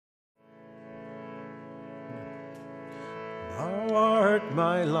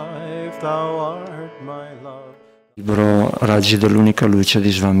Libro Raggi dell'unica luce di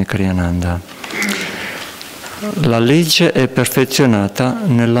Swami Ananda. La legge è perfezionata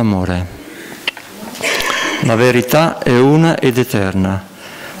nell'amore. La verità è una ed eterna.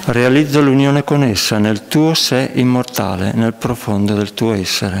 Realizza l'unione con essa nel tuo sé immortale, nel profondo del tuo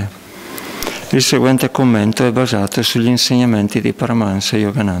essere. Il seguente commento è basato sugli insegnamenti di Paramahansa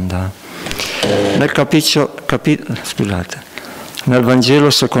Yogananda. Nel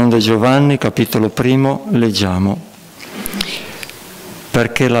Vangelo secondo Giovanni, capitolo 1, leggiamo: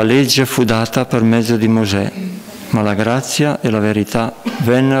 perché la legge fu data per mezzo di Mosè, ma la grazia e la verità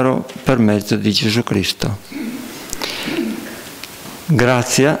vennero per mezzo di Gesù Cristo.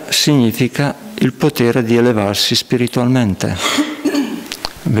 Grazia significa il potere di elevarsi spiritualmente.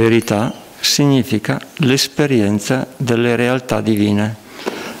 Verità significa l'esperienza delle realtà divine,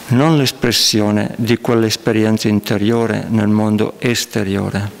 non l'espressione di quell'esperienza interiore nel mondo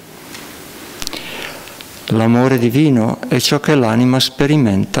esteriore. L'amore divino è ciò che l'anima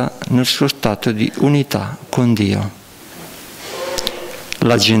sperimenta nel suo stato di unità con Dio.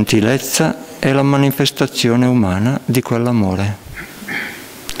 La gentilezza è la manifestazione umana di quell'amore.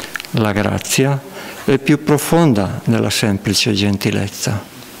 La grazia è più profonda della semplice gentilezza.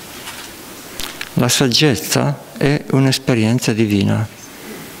 La saggezza è un'esperienza divina.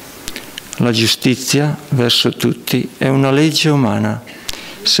 La giustizia verso tutti è una legge umana,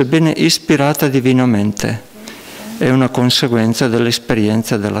 sebbene ispirata divinamente, è una conseguenza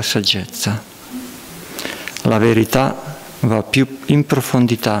dell'esperienza della saggezza. La verità va più in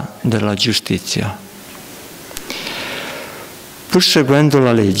profondità della giustizia. Pur seguendo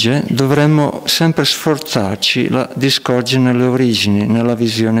la legge, dovremmo sempre sforzarci di scorgere le origini nella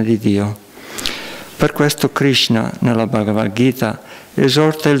visione di Dio. Per questo Krishna, nella Bhagavad Gita,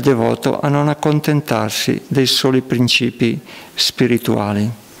 esorta il devoto a non accontentarsi dei soli principi spirituali,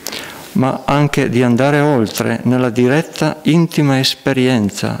 ma anche di andare oltre nella diretta, intima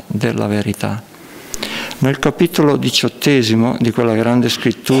esperienza della verità. Nel capitolo 18 di quella grande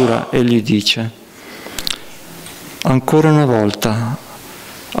scrittura egli dice: ancora una volta,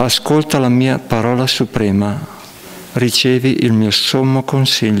 ascolta la mia parola suprema, ricevi il mio sommo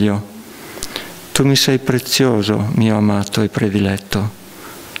consiglio. Tu mi sei prezioso, mio amato e prediletto.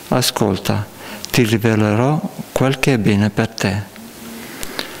 Ascolta, ti rivelerò quel che è bene per te.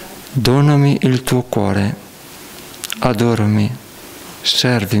 Donami il tuo cuore, adorami,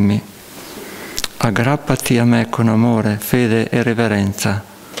 servimi, aggrappati a me con amore, fede e reverenza.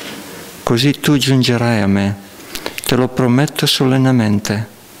 Così tu giungerai a me, te lo prometto solennemente,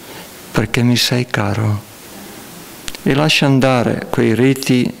 perché mi sei caro. E lascia andare quei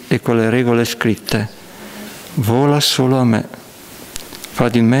riti e quelle regole scritte. Vola solo a me. Fa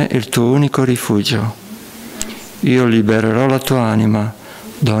di me il tuo unico rifugio. Io libererò la tua anima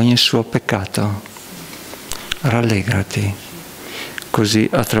da ogni suo peccato. Rallegrati. Così,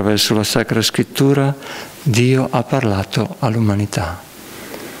 attraverso la Sacra Scrittura, Dio ha parlato all'umanità.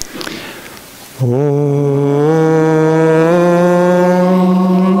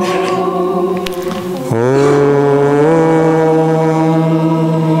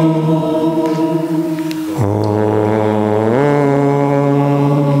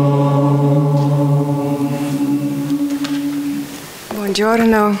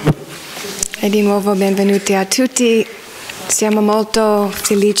 Buongiorno e di nuovo benvenuti a tutti. Siamo molto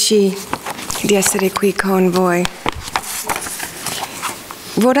felici di essere qui con voi.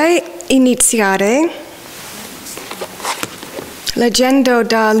 Vorrei iniziare leggendo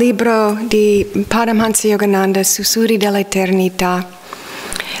dal libro di Paramahansa Yogananda, Sussurri dell'Eternità.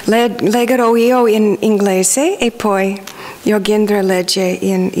 Leggerò io in inglese e poi Yogendra legge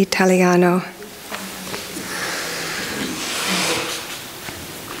in italiano.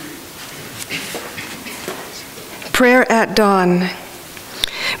 Prayer at dawn.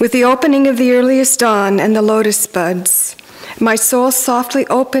 With the opening of the earliest dawn and the lotus buds, my soul softly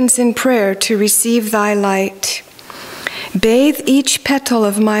opens in prayer to receive thy light. Bathe each petal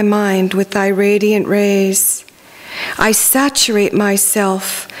of my mind with thy radiant rays. I saturate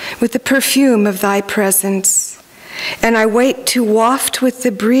myself with the perfume of thy presence, and I wait to waft with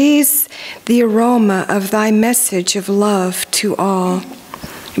the breeze the aroma of thy message of love to all.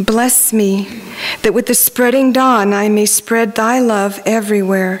 Bless me, that with the spreading dawn I may spread thy love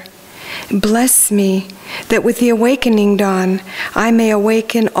everywhere. Bless me, that with the awakening dawn I may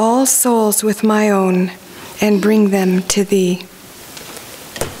awaken all souls with my own and bring them to thee.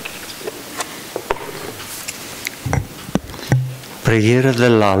 Preghiera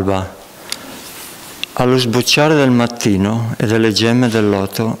dell'alba. Allo sbocciare del mattino e delle gemme del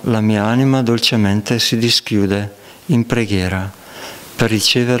loto, la mia anima dolcemente si dischiude in preghiera. per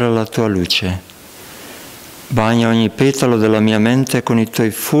ricevere la tua luce. Bagna ogni petalo della mia mente con i tuoi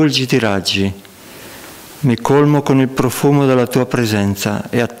fulgidi raggi. Mi colmo con il profumo della tua presenza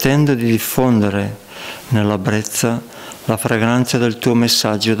e attendo di diffondere nella brezza la fragranza del tuo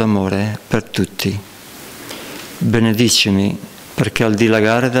messaggio d'amore per tutti. Benedicimi perché al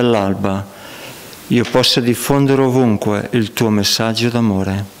dilagare dell'alba io possa diffondere ovunque il tuo messaggio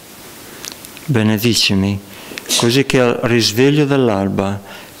d'amore. Benedicimi così che al risveglio dell'alba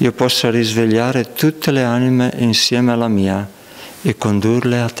io possa risvegliare tutte le anime insieme alla mia e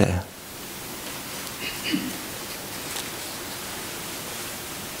condurle a te.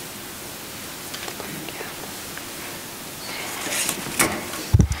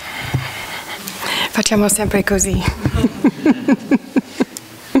 Facciamo sempre così.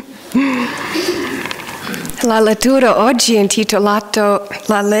 La lettura oggi è intitolata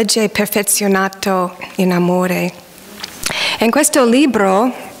La legge perfezionato in amore. In questo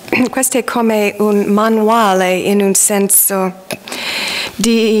libro, questo è come un manuale in un senso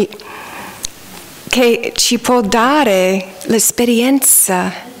che ci può dare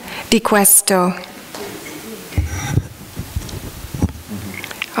l'esperienza di questo.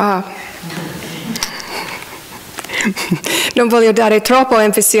 Non voglio dare troppo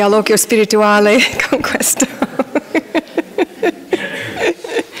enfasi all'occhio spirituale con questo.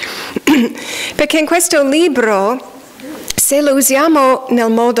 Perché in questo libro, se lo usiamo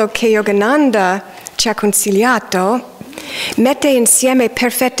nel modo che Yogananda ci ha consigliato, mette insieme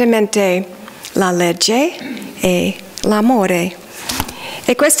perfettamente la legge e l'amore.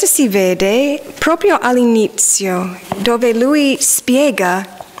 E questo si vede proprio all'inizio, dove lui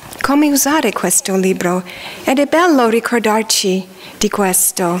spiega come usare questo libro. Ed è bello ricordarci di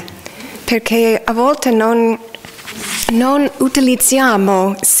questo, perché a volte non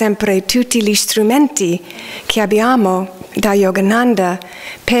utilizziamo sempre tutti gli strumenti che abbiamo da Yogananda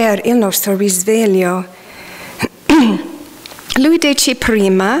per il nostro risveglio. Lui dice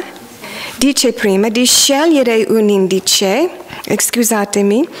prima di scegliere un indice,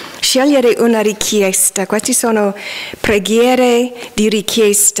 scegliere una richiesta. Queste sono preghiere di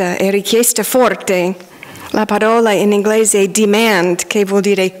richiesta e richiesta forte. La parola in inglese è demand, che vuol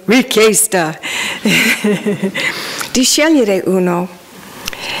dire richiesta. Di scegliere uno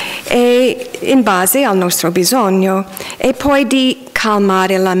e in base al nostro bisogno, e poi di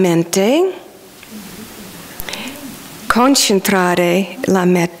calmare la mente, concentrare la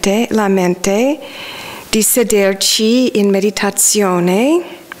mente, di sederci in meditazione,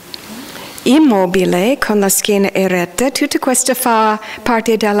 immobile, con la schiena eretta. Tutto questo fa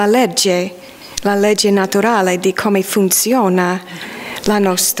parte della legge, la legge naturale di come funziona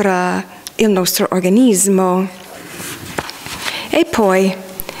il nostro organismo. E poi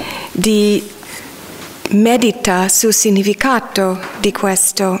di medita sul significato di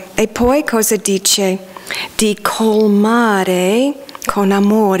questo. E poi cosa dice? Di colmare con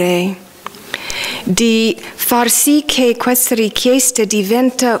amore, di far sì che questa richiesta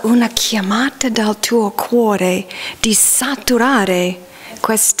diventa una chiamata dal tuo cuore, di saturare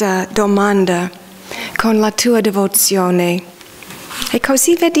questa domanda con la tua devozione. E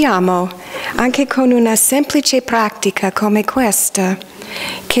così vediamo, anche con una semplice pratica come questa,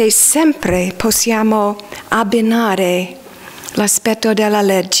 che sempre possiamo abbinare l'aspetto della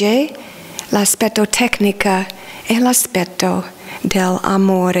legge, l'aspetto tecnico e l'aspetto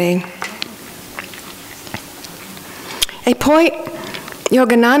dell'amore. E poi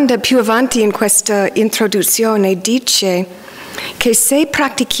Yogananda più avanti in questa introduzione dice che se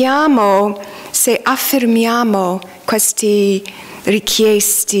pratichiamo, se affermiamo questi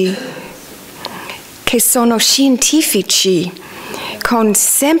richiesti che sono scientifici, con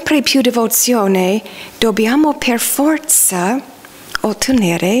sempre più devozione, dobbiamo per forza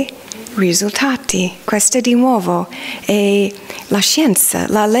ottenere risultati. Questo di nuovo è la scienza,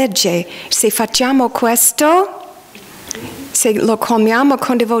 la legge. Se facciamo questo, se lo colmiamo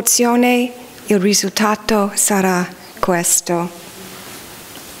con devozione, il risultato sarà questo.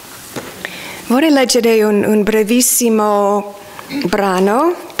 Vorrei leggere un brevissimo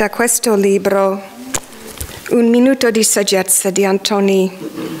brano da questo libro, Un minuto di saggezza di Antoni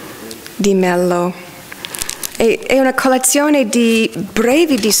Di Mello. È una collezione di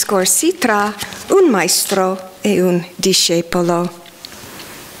brevi discorsi tra un maestro e un discepolo.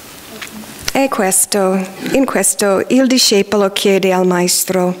 E in questo il discepolo chiede al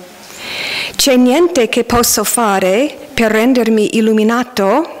maestro: c'è niente che posso fare per rendermi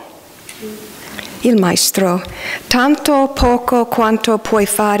illuminato? Il maestro: tanto poco quanto puoi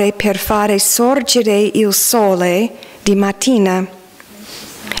fare per fare sorgere il sole di mattina.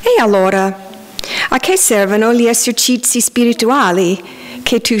 E allora A che servono gli esercizi spirituali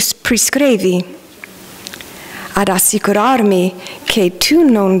che tu prescrivi? Ad assicurarmi che tu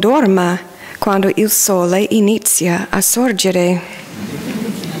non dorma quando il sole inizia a sorgere.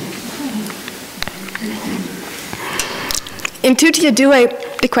 In tutte e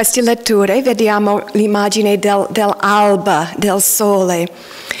due di queste letture vediamo l'immagine dell'alba, del sole.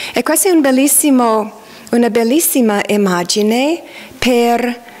 E questa è una bellissima immagine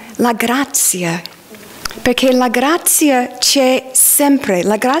per la grazia, perché la grazia c'è sempre,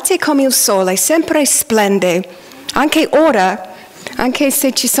 la grazia è come il sole, sempre splende, anche ora, anche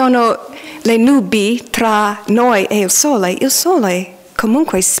se ci sono le nubi tra noi e il sole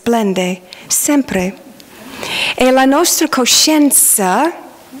comunque splende, sempre. E la nostra coscienza,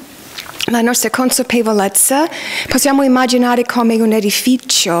 la nostra consapevolezza, possiamo immaginare come un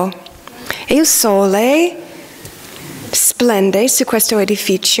edificio, e il sole splende su questo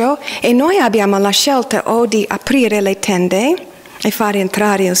edificio e noi abbiamo la scelta o di aprire le tende e fare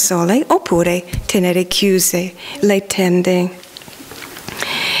entrare il sole oppure tenere chiuse le tende.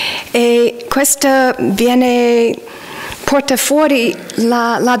 E questa porta fuori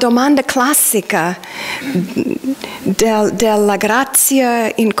la domanda classica della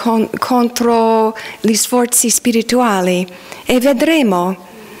grazia contro gli sforzi spirituali, e vedremo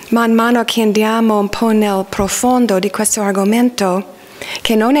man mano che andiamo un po' nel profondo di questo argomento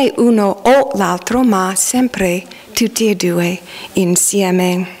che non è uno o l'altro, ma sempre tutti e due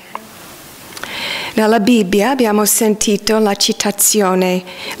insieme. Nella Bibbia abbiamo sentito la citazione: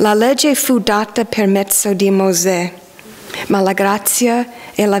 la legge fu data per mezzo di Mosè, ma la grazia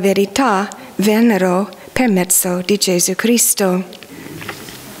e la verità vennero per mezzo di Gesù Cristo.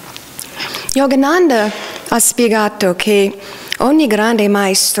 Yogananda ha spiegato che ogni grande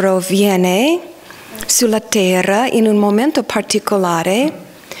maestro viene sulla terra in un momento particolare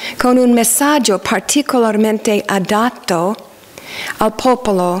con un messaggio particolarmente adatto al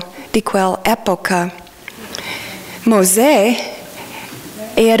popolo di quell'epoca. Mosè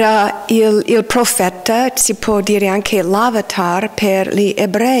era il profeta, si può dire anche l'avatar per gli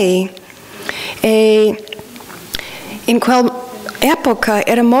ebrei, e in quell'epoca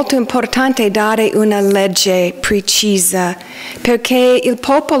era molto importante dare una legge precisa, perché il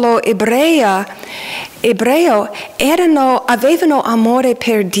popolo ebreo avevano amore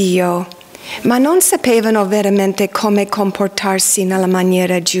per Dio, ma non sapevano veramente come comportarsi nella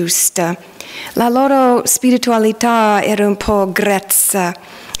maniera giusta. La loro spiritualità era un po' grezza,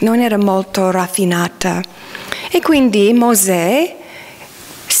 non era molto raffinata. E quindi Mosè,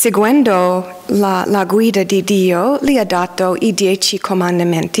 seguendo la guida di Dio, gli ha dato i 10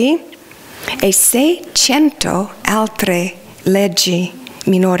 comandamenti e 600 altre leggi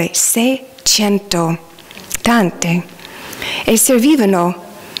minori, 600, tante, e servivano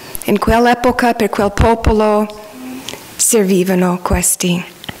in quell'epoca, per quel popolo, servivano questi.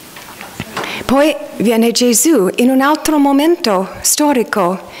 Poi viene Gesù in un altro momento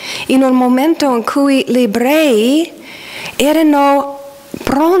storico, in un momento in cui gli ebrei erano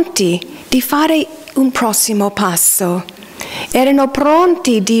pronti di fare un prossimo passo, erano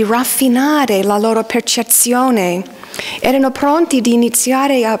pronti di raffinare la loro percezione, erano pronti di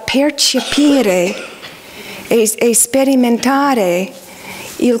iniziare a percepire e sperimentare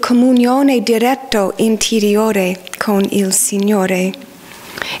il comunione diretto interiore con il Signore.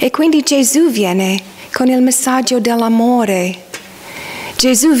 E quindi Gesù viene con il messaggio dell'amore.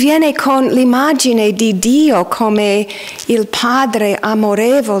 Gesù viene con l'immagine di Dio come il Padre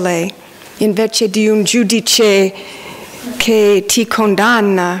amorevole, invece di un giudice che ti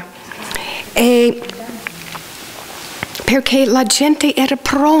condanna. E perché la gente era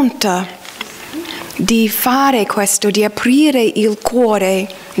pronta di fare questo, di aprire il cuore,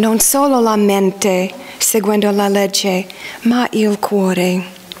 non solo la mente, seguendo la legge, ma il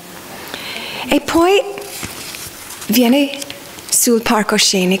cuore. E poi viene sul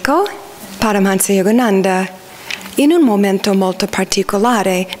palcoscenico Paramahansa Yogananda in un momento molto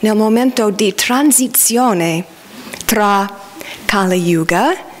particolare, nel momento di transizione tra Kali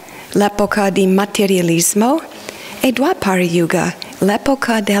Yuga, l'epoca di materialismo, e Dwapara Yuga,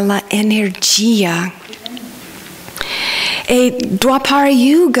 l'epoca della energia. E Dwapara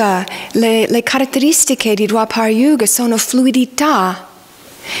Yuga, le caratteristiche di Dwapara Yuga sono fluidità,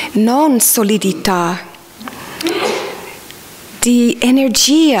 non solidità, di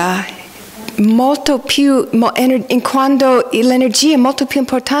energia molto più, in quando l'energia è molto più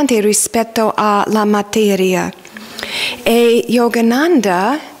importante rispetto alla materia. E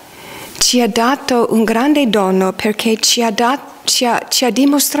Yogananda ci ha dato un grande dono, perché ci ha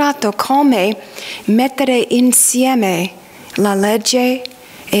dimostrato come mettere insieme la legge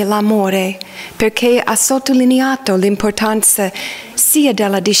è l'amore, perché ha sottolineato l'importanza sia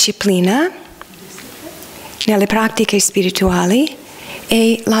della disciplina nelle pratiche spirituali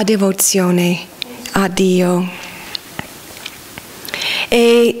e la devozione a Dio.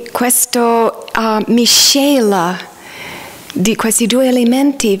 E questo miscela di questi due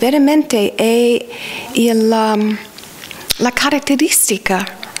elementi veramente è la caratteristica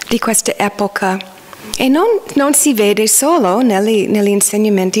di questa epoca e non si vede solo negli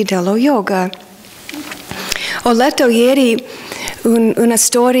insegnamenti dello yoga. Ho letto ieri una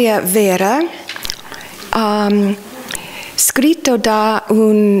storia vera scritto da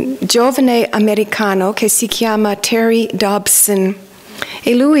un giovane americano che si chiama Terry Dobson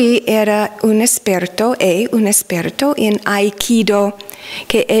e lui era un esperto in Aikido,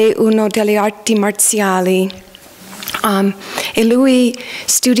 che è una delle arti marziali. E lui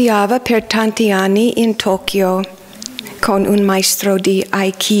studiava per tanti anni in Tokyo con un maestro di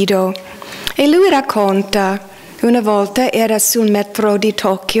Aikido. E lui racconta, una volta era sul metro di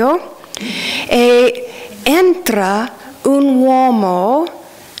Tokyo e entra un uomo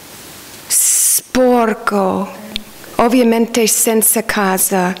sporco, ovviamente senza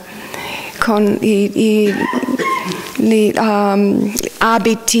casa, con gli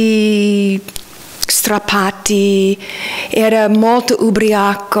abiti strappati, era molto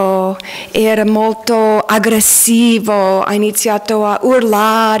ubriaco, era molto aggressivo, ha iniziato a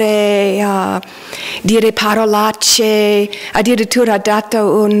urlare, a dire parolacce, addirittura ha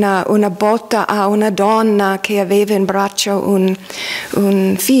dato una botta a una donna che aveva in braccio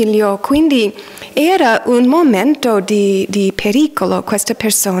un figlio. Quindi era un momento di pericolo, questa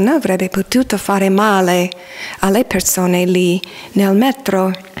persona avrebbe potuto fare male alle persone lì nel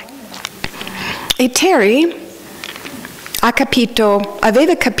metro. E Terry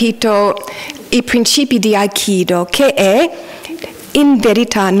aveva capito i principi di Aikido, che è in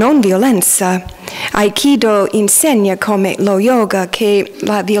verità non violenza. Aikido insegna come lo yoga che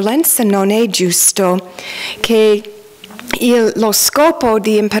la violenza non è giusto, che lo scopo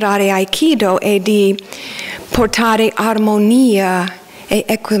di imparare Aikido è di portare armonia e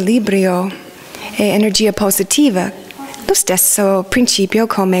equilibrio e energia positiva, lo stesso principio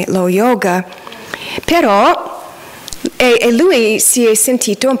come lo yoga. Però lui si è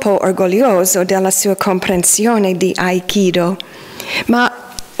sentito un po' orgoglioso della sua comprensione di Aikido, ma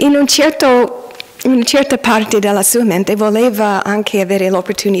in una certa parte della sua mente voleva anche avere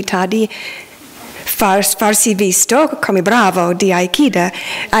l'opportunità di farsi visto come bravo di Aikido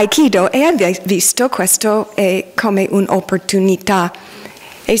e ha visto questo come un'opportunità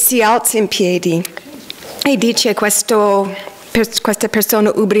e si alza in piedi e dice questa persona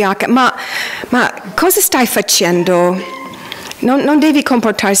ubriaca, ma cosa stai facendo? Non devi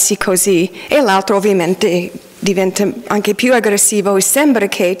comportarsi così. E l'altro ovviamente diventa anche più aggressivo e sembra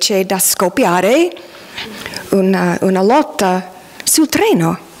che c'è da scoppiare una lotta sul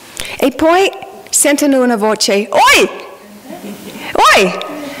treno. E poi sentono una voce, oi! Oi!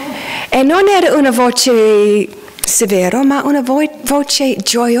 E non era una voce severa, ma una voce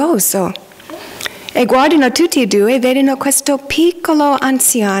gioiosa. E guardano tutti e due e vedono questo piccolo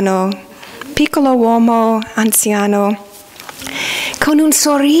uomo anziano, con un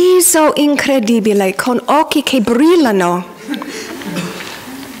sorriso incredibile, con occhi che brillano.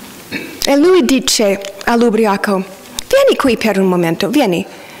 E lui dice all'ubriaco, vieni qui per un momento, vieni.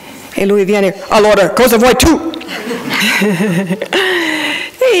 E lui viene, allora cosa vuoi tu?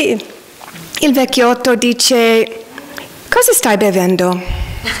 E il vecchiotto dice, cosa stai bevendo?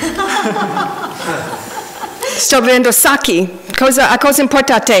 Sto bevendo sake. A cosa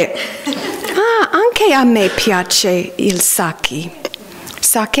importa a te? Anche a me piace il sake.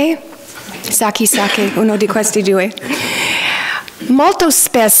 Sake, uno di questi due. Molto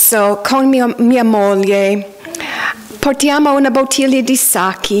spesso con mia moglie portiamo una bottiglia di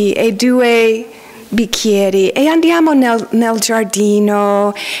sake e 2 bicchieri e andiamo nel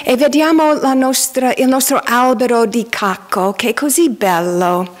giardino e vediamo il nostro albero di cacco che è così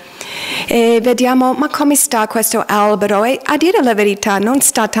bello e vediamo ma come sta questo albero e a dire la verità non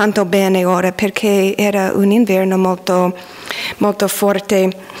sta tanto bene ora perché era un inverno molto, molto forte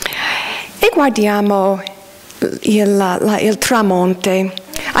e guardiamo il tramonte.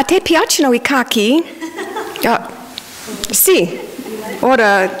 A te piacciono i cachi? Sì.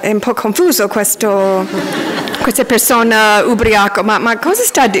 Ora è un po' confuso questa persona ubriaca, ma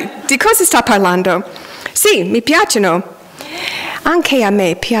di cosa sta parlando? Sì, mi piacciono. Anche a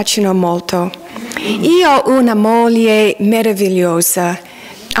me piacciono molto. Io ho una moglie meravigliosa.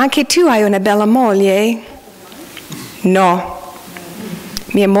 Anche tu hai una bella moglie? No.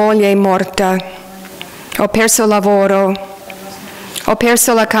 Mia moglie è morta. Ho perso il lavoro. ho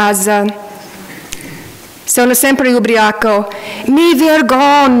perso la casa, sono sempre ubriaco, mi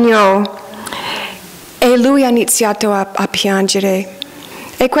vergogno. E lui ha iniziato a piangere.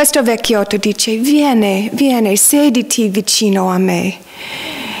 E questo vecchiotto dice, vieni, sediti vicino a me.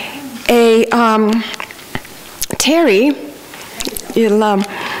 E Terry, il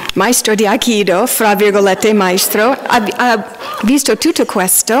maestro di Aikido, fra virgolette maestro, ha visto tutto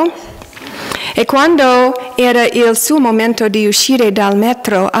questo e quando era il suo momento di uscire dal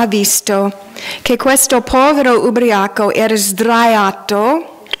metro ha visto che questo povero ubriaco era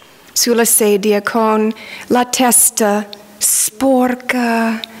sdraiato sulla sedia con la testa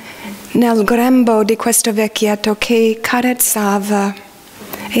sporca nel grembo di questo vecchietto che carezzava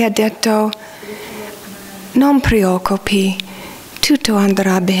e ha detto, non preoccupi, tutto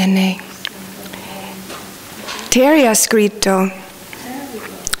andrà bene. Terry ha scritto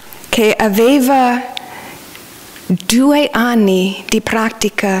che aveva 2 anni di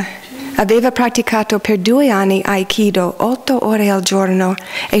pratica, aveva praticato per 2 anni Aikido 8 ore al giorno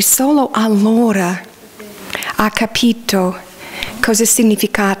e solo allora ha capito cosa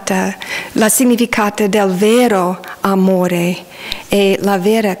significata, la significata del vero amore e la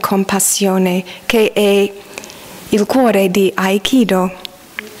vera compassione che è il cuore di Aikido,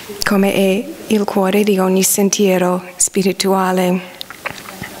 come è il cuore di ogni sentiero spirituale.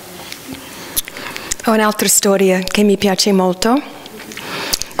 Ho un'altra storia che mi piace molto.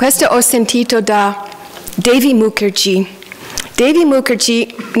 Questa ho sentito da Devi Mukherjee. Devi Mukherjee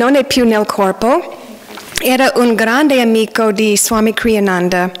non è più nel corpo, era un grande amico di Swami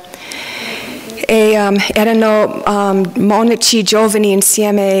Kriyananda e erano monaci giovani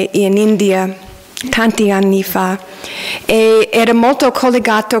insieme in India tanti anni fa e era molto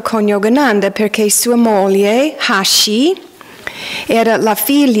collegato con Yogananda perché sua moglie Hashi era la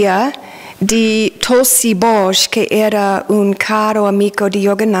figlia di Tulsi Bose, che era un caro amico di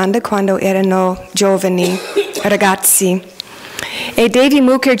Yogananda quando erano giovani ragazzi. E Devi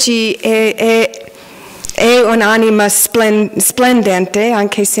Mukherjee è un'anima splendente,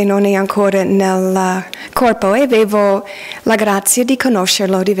 anche se non è ancora nel corpo, e avevo la grazia di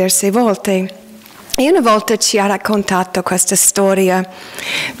conoscerlo diverse volte. E una volta ci ha raccontato questa storia,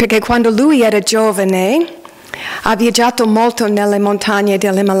 perché quando lui era giovane ha viaggiato molto nelle montagne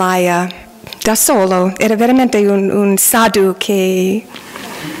dell'Himalaya, da solo, era veramente un sadhu che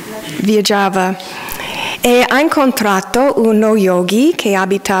viaggiava. E ha incontrato uno yogi che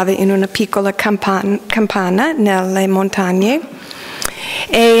abitava in una piccola campana nelle montagne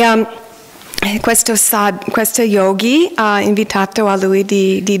e questo yogi ha invitato a lui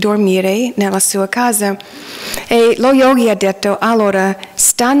di dormire nella sua casa e lo yogi ha detto, allora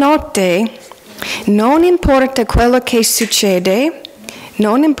stanotte non importa quello che succede,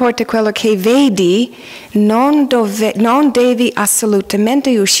 non importa quello che vedi, non devi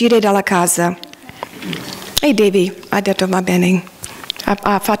assolutamente uscire dalla casa. E Devi ha detto va bene,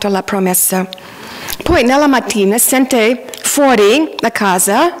 ha fatto la promessa. Poi nella mattina sente fuori la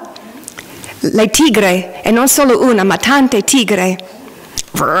casa le tigre, e non solo una, ma tante tigre.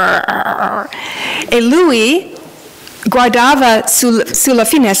 E lui guardava sulla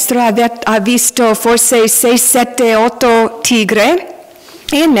finestra, ha visto forse 6, 7, 8 tigre,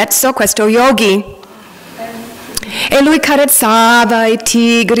 e in mezzo questo yogi. E lui carezzava le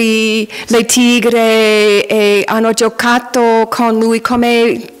tigre, e hanno giocato con lui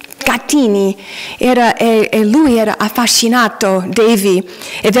come gattini. E lui era affascinato, Devi,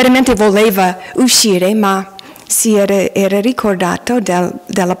 e veramente voleva uscire, ma si era ricordato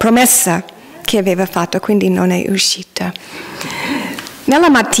della promessa che aveva fatto, quindi non è uscita. Nella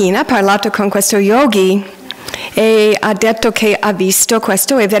mattina ha parlato con questo yogi e ha detto che ha visto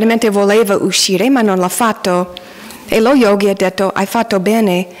questo e veramente voleva uscire, ma non l'ha fatto. E lo yogi ha detto, hai fatto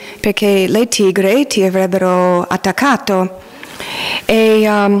bene, perché le tigre ti avrebbero attaccato. E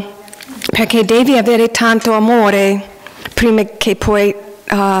perché devi avere tanto amore prima che puoi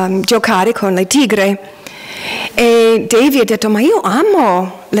giocare con le tigre. E Devi ha detto, ma io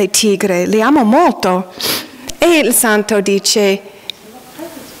amo le tigre, le amo molto. E il santo dice,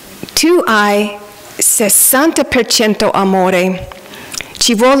 tu hai 60% amore,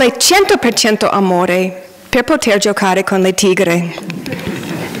 ci vuole 100% amore per poter giocare con le tigre.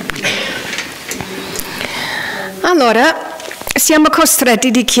 Allora, siamo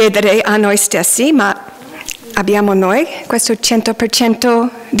costretti di chiedere a noi stessi, ma abbiamo noi questo 100%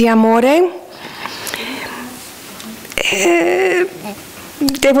 di amore?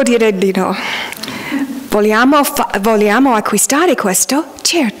 Devo dire di no. Vogliamo acquistare questo?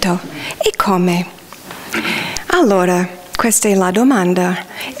 Certo. E come? Allora, questa è la domanda.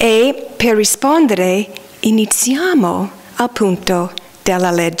 E per rispondere iniziamo al punto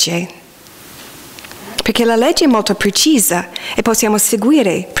della legge. Perché la legge è molto precisa e possiamo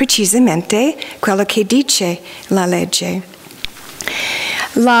seguire precisamente quello che dice la legge.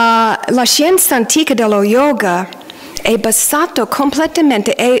 La scienza antica dello yoga è basata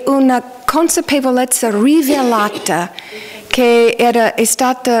completamente, è una consapevolezza rivelata che è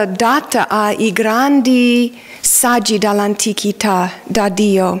stata data ai grandi saggi dall'antichità, da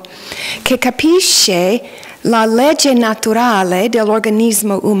Dio, che capisce la legge naturale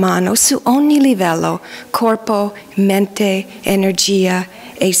dell'organismo umano su ogni livello, corpo, mente, energia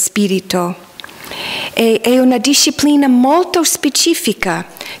e spirito. È una disciplina molto specifica,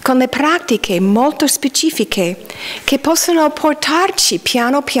 con le pratiche molto specifiche, che possono portarci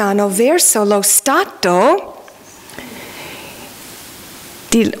piano piano verso lo stato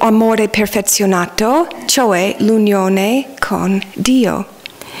di amore perfezionato, cioè l'unione con Dio.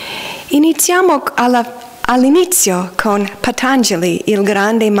 Iniziamo all'inizio con Gitanjali, il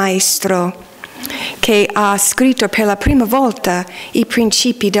grande maestro, che ha scritto per la prima volta i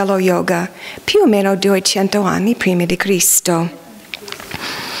principi dello yoga, più o meno 200 anni prima di Cristo.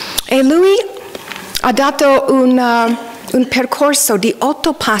 E lui ha dato un percorso di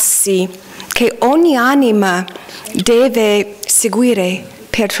 8 passi che ogni anima deve seguire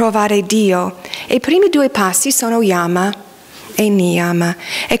per trovare Dio. E i primi 2 passi sono yama e niyama.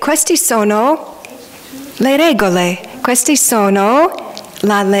 E questi sono le regole, queste sono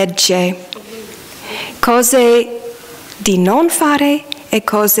la legge. Cose di non fare e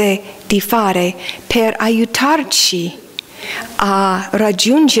cose di fare per aiutarci a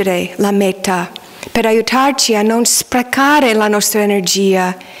raggiungere la meta, per aiutarci a non sprecare la nostra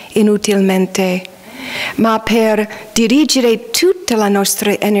energia inutilmente, ma per dirigere tutta la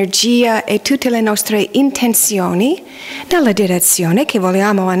nostra energia e tutte le nostre intenzioni nella direzione che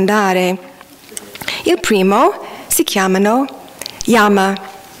vogliamo andare. Il primo si chiamano yama.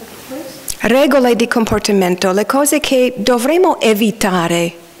 Regole di comportamento, le cose che dovremo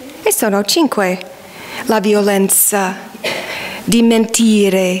evitare, e sono 5. La violenza, di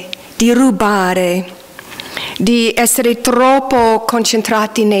mentire, di rubare, di essere troppo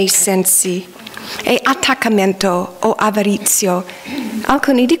concentrati nei sensi, e attaccamento o avarizio.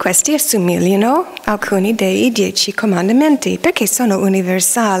 Alcuni di questi assomigliano a alcuni dei 10 comandamenti, perché sono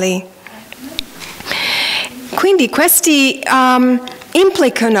universali. Quindi questi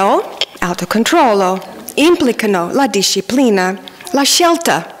implicano autocontrollo, implicano la disciplina, la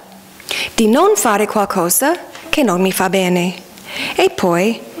scelta di non fare qualcosa che non mi fa bene. E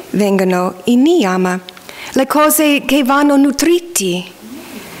poi vengono i niyama, le cose che vanno nutriti,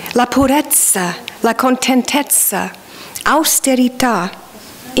 la purezza, la contentezza, austerità,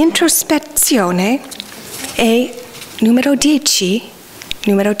 introspezione e numero 10,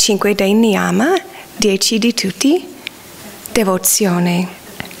 numero 5 dei niyama, 10 di tutti, devozione.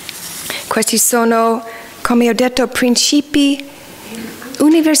 Questi sono, come ho detto, principi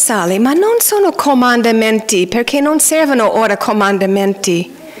universali, ma non sono comandamenti, perché non servono ora comandamenti,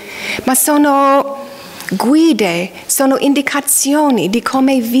 ma sono guide, sono indicazioni di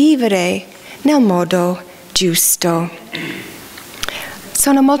come vivere nel modo giusto.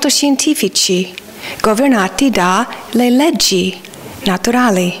 Sono molto scientifici, governati dalle leggi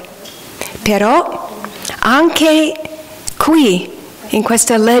naturali, però anche qui, in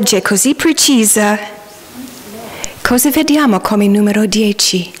questa legge così precisa, cosa vediamo come numero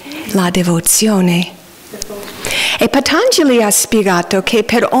 10? La devozione. E Gitanjali ha spiegato che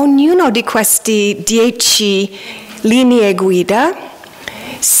per ognuno di questi 10 linee guida,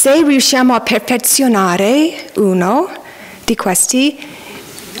 se riusciamo a perfezionare uno di questi,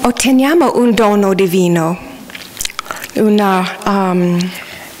 otteniamo un dono divino,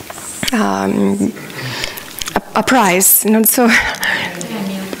 a prize, non so,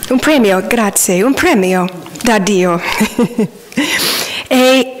 un premio, grazie, un premio da Dio.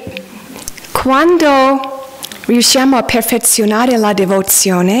 E quando riusciamo a perfezionare la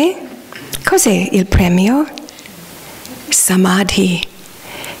devozione, cos'è il premio? Samadhi,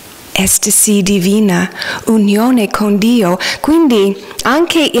 estasi divina, unione con Dio. Quindi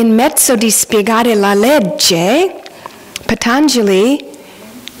anche in mezzo di spiegare la legge, Gitanjali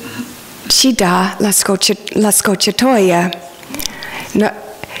ci dà la scocciatoia.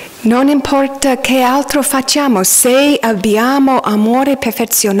 Non importa che altro facciamo, se abbiamo amore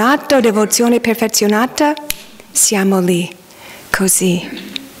perfezionato, devozione perfezionata, siamo lì, così.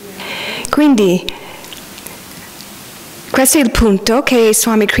 Quindi, questo è il punto che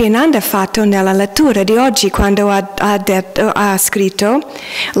Swami Kriyananda ha fatto nella lettura di oggi, quando ha scritto: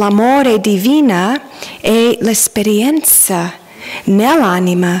 l'amore divino è l'esperienza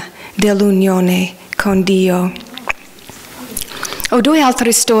nell'anima dell'unione con Dio. Ho due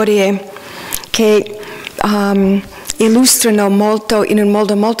altre storie che illustrano molto, in un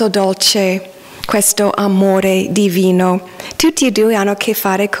modo molto dolce, questo amore divino. Tutti e due hanno a che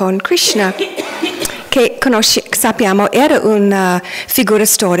fare con Krishna, che sappiamo era una figura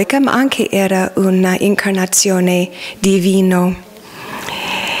storica, ma anche era un'incarnazione divina.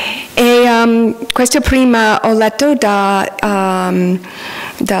 E questo prima ho letto dal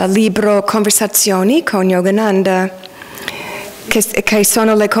libro Conversazioni con Yogananda, che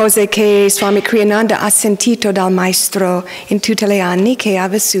sono le cose che Swami Kriyananda ha sentito dal maestro in tutti gli anni che ha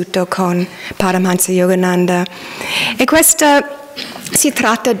vissuto con Paramahansa Yogananda. E questa si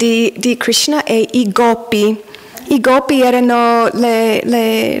tratta di Krishna e i gopi. I gopi erano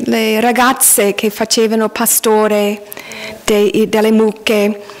le ragazze che facevano pastore delle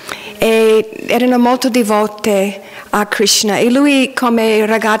mucche e erano molto devote a Krishna, e lui come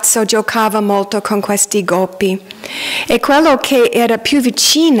ragazzo giocava molto con questi gopi, e quello che era più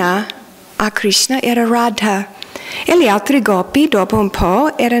vicina a Krishna era Radha, e gli altri gopi dopo un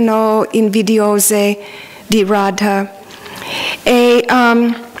po' erano invidiose di Radha e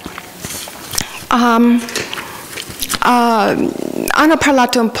hanno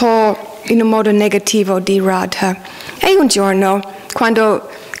parlato un po' in un modo negativo di Radha. E un giorno, quando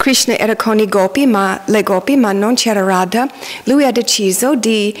Krishna era con le gopi, ma non c'era Radha, lui ha deciso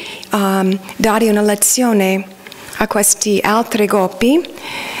di dare una lezione a questi altri gopi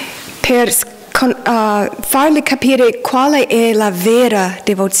per fargli capire quale è la vera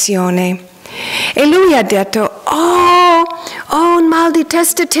devozione. E lui ha detto, oh, un mal di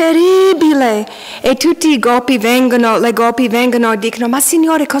testa terribile. E tutti le gopi vengono e dicono, ma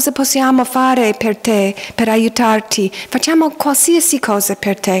Signore, cosa possiamo fare per te, per aiutarti? Facciamo qualsiasi cosa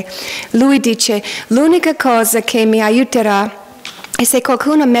per te. Lui dice, l'unica cosa che mi aiuterà è se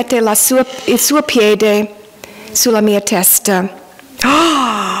qualcuno mette il suo piede sulla mia testa.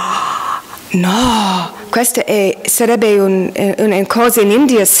 Oh, no! Questa sarebbe una cosa in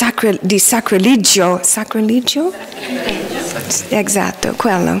India di sacrilegio. Sacrilegio? Esatto,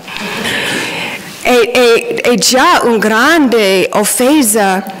 quello. È già una grande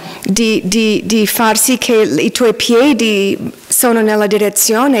offesa di far sì che i tuoi piedi sono nella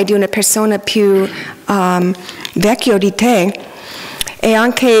direzione di una persona più vecchia di te. È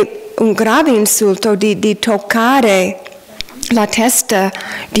anche un grave insulto di toccare la testa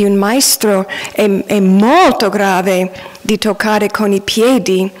di un maestro, è molto grave di toccare con i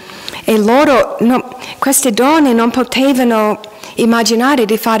piedi, e queste donne non potevano immaginare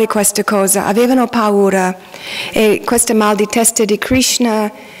di fare questa cosa, avevano paura, e questo mal di testa di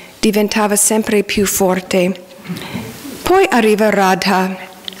Krishna diventava sempre più forte. Poi arriva Radha,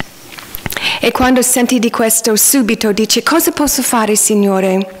 e quando senti di questo subito dice, cosa posso fare,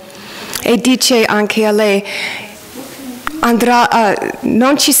 Signore? E dice anche a lei,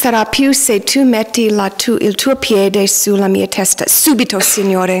 non ci sarà più se tu metti il tuo piede sulla mia testa, subito,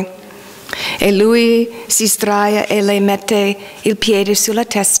 Signore. E lui si sdraia e le mette il piede sulla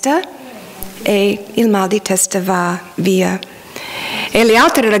testa e il mal di testa va via. E le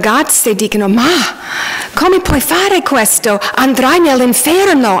altre ragazze dicono, ma come puoi fare questo? Andrai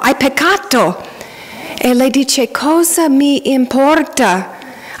nell'inferno, hai peccato. E lei dice, cosa mi importa?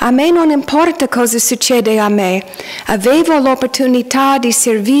 A me non importa cosa succede a me. Avevo l'opportunità di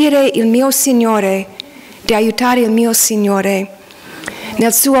servire il mio Signore, di aiutare il mio Signore.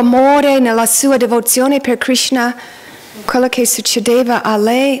 Nel suo amore, nella sua devozione per Krishna, quello che succedeva a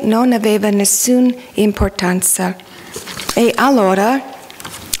lei non aveva nessuna importanza. E allora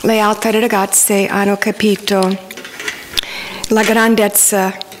le altre ragazze hanno capito la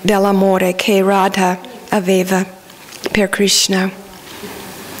grandezza dell'amore che Radha aveva per Krishna.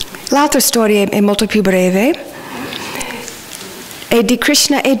 L'altra storia è molto più breve, è di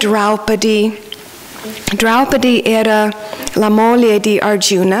Krishna e Draupadi. Draupadi era la moglie di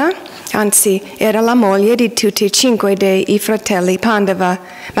Arjuna, anzi era la moglie di tutti e 5 dei fratelli Pandava,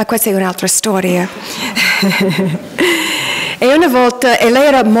 ma questa è un'altra storia. E una volta, e lei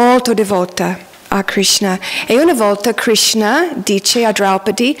era molto devota a Krishna, e una volta Krishna dice a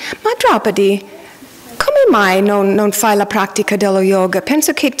Draupadi, ma Draupadi, come mai non fai la pratica dello yoga?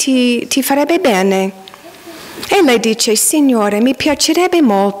 Penso che ti farebbe bene. E lei dice, Signore, mi piacerebbe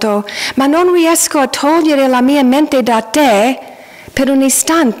molto, ma non riesco a togliere la mia mente da te per un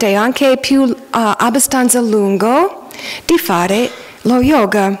istante, anche più abbastanza lungo, di fare lo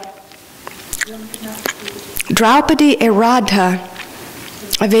yoga. Draupadi e Radha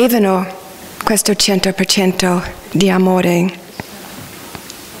avevano questo 100% di amore.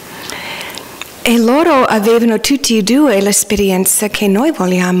 E loro avevano tutti e due l'esperienza che noi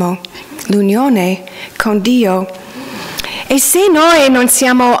vogliamo, l'unione con Dio. E se noi non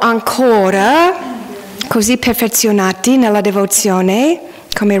siamo ancora così perfezionati nella devozione,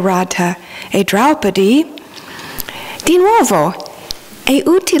 come Radha e Draupadi, di nuovo è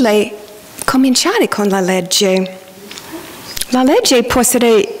utile cominciare con la legge. La legge può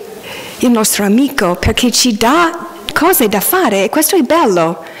essere il nostro amico perché ci dà cose da fare e questo è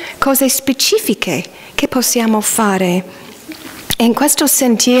bello, cose specifiche che possiamo fare. E in questo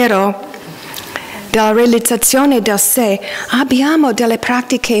sentiero della realizzazione del sé abbiamo delle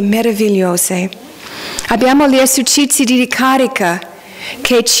pratiche meravigliose. Abbiamo gli esercizi di ricarica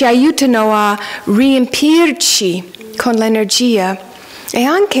che ci aiutano a riempirci con l'energia e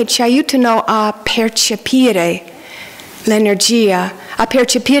anche ci aiutano a percepire l'energia, a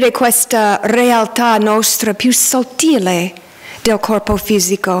percepire questa realtà nostra più sottile del corpo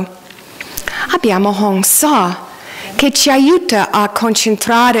fisico. Abbiamo Hong Sa che ci aiuta a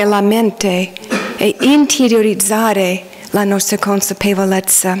concentrare la mente e interiorizzare la nostra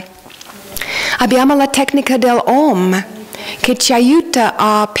consapevolezza. Abbiamo la tecnica del Om che ci aiuta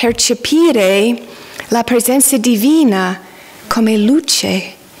a percepire la presenza divina come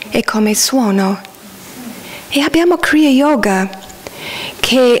luce e come suono. E abbiamo Kriya Yoga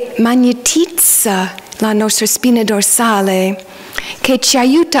che magnetizza la nostra spina dorsale, che ci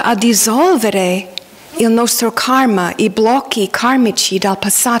aiuta a dissolvere il nostro karma, i blocchi karmici dal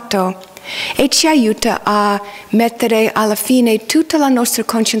passato e ci aiuta a mettere alla fine tutta la nostra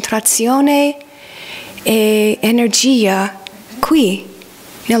concentrazione e energia qui,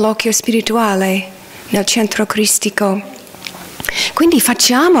 nell'occhio spirituale, nel centro cristico. Quindi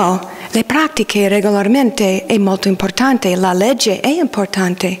facciamo le pratiche regolarmente, è molto importante, la legge è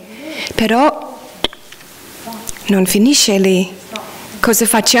importante, però non finisce lì. Cosa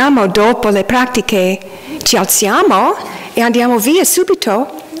facciamo dopo le pratiche? Ci alziamo e andiamo via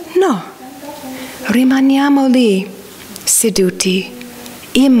subito? No, rimaniamo lì, seduti,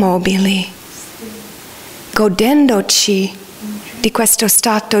 immobili, godendoci di questo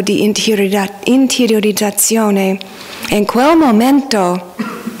stato di interiorizzazione. E in quel momento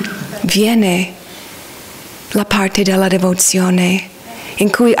viene la parte della devozione,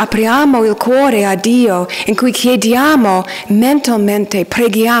 in cui apriamo il cuore a Dio, in cui chiediamo mentalmente,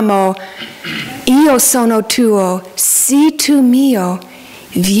 preghiamo, io sono tuo, sii tu mio,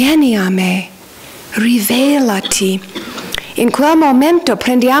 vieni a me, rivelati. In quel momento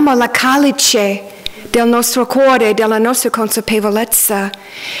prendiamo la calice del nostro cuore, della nostra consapevolezza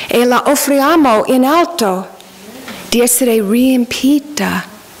e la offriamo in alto di essere riempita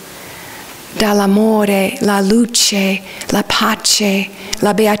dall'amore, la luce, la pace,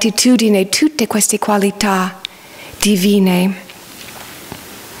 la beatitudine, tutte queste qualità divine.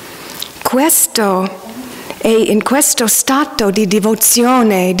 In questo stato di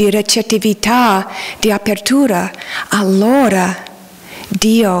devozione, di recettività, di apertura, allora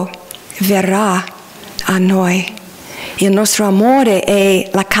Dio verrà a noi. Il nostro amore è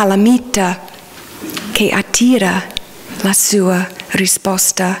la calamita che attira la sua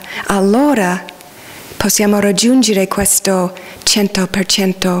risposta. Allora possiamo raggiungere questo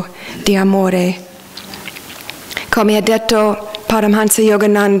 100% di amore. Come ha detto Paramahansa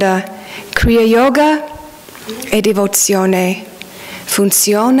Yogananda, Kriya Yoga e devozione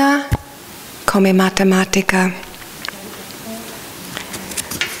funziona come matematica.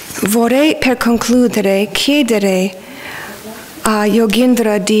 Vorrei per concludere chiedere a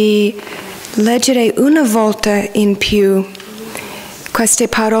Yogendra di leggere una volta in più queste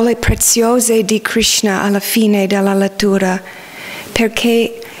parole preziose di Krishna alla fine della lettura,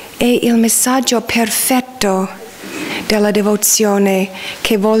 perché è il messaggio perfetto della devozione,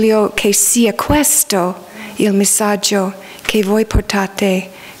 che voglio che sia questo il messaggio che voi portate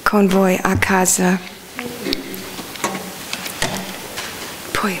con voi a casa.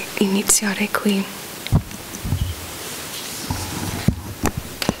 Puoi iniziare qui.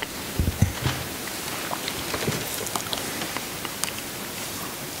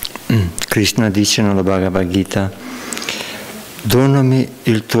 Krishna dice nella Bhagavad Gita: donami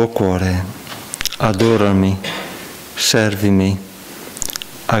il tuo cuore, adorami, servimi,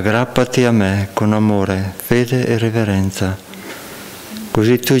 aggrappati a me con amore, fede e reverenza,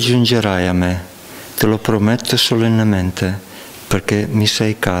 così tu giungerai a me, te lo prometto solennemente, perché mi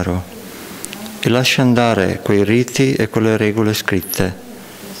sei caro. E lascia andare quei riti e quelle regole scritte,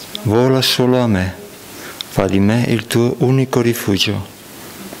 vola solo a me, fa di me il tuo unico rifugio.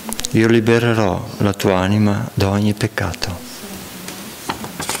 Io libererò la tua anima da ogni peccato.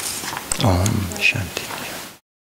 Om Shanti.